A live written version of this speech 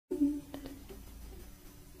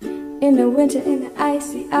In the winter, in the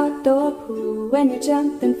icy outdoor pool, when you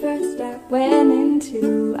jumped in first, I went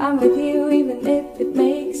into. I'm with you even if it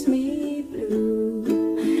makes me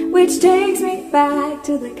blue. Which takes me back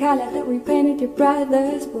to the color that we painted your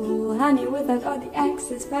brother's wall. Honey, without all the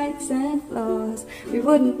axes, fights and flaws, we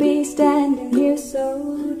wouldn't be standing here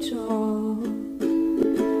so tall.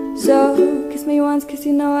 So kiss me once, 'cause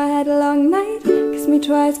you know I had a long night. Kiss me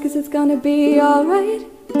twice, 'cause it's gonna be alright.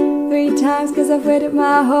 3 times, 'cause I've waited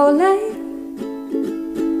my whole life.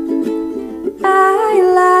 I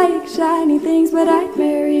like shiny things, but I'd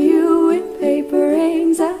marry you with paper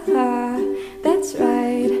rings. That's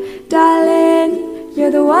right, darling,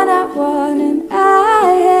 you're the one I want. And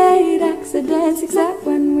I hate accidents, except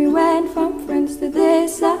when we went from friends to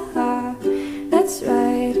this. That's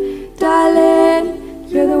right, darling,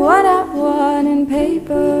 you're the one I want. In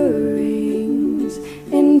paper rings,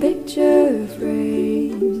 in picture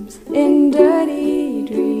frames, in dirty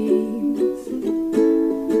dreams,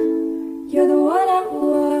 you're the one I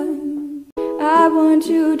want. I want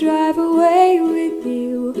you to drive away with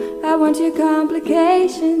you. I want your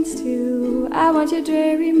complications too. I want your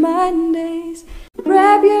dreary Mondays.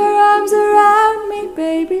 Wrap your arms around me,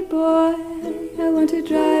 baby boy. I want to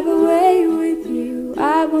drive away with you.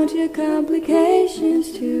 I want your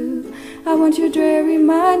complications too. I want your dreary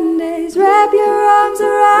Mondays. Wrap your arms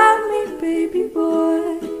around me, baby boy.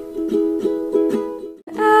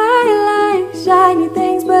 I like shiny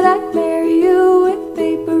things, but I'd marry you with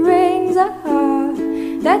paper rings.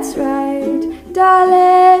 That's right,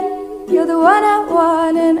 darling, you're the one I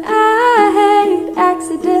want. And I hate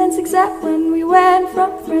accidents, except when we went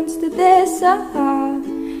from friends to this.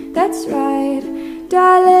 That's right,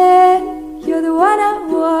 darling, you're the one I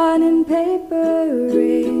want. In paper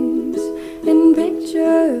rings, in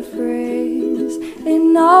picture frames,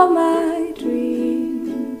 in all my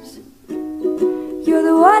dreams, you're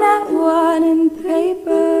the one I want. In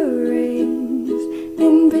paper rings,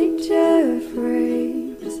 in picture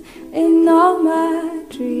frames, in all my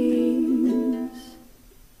dreams.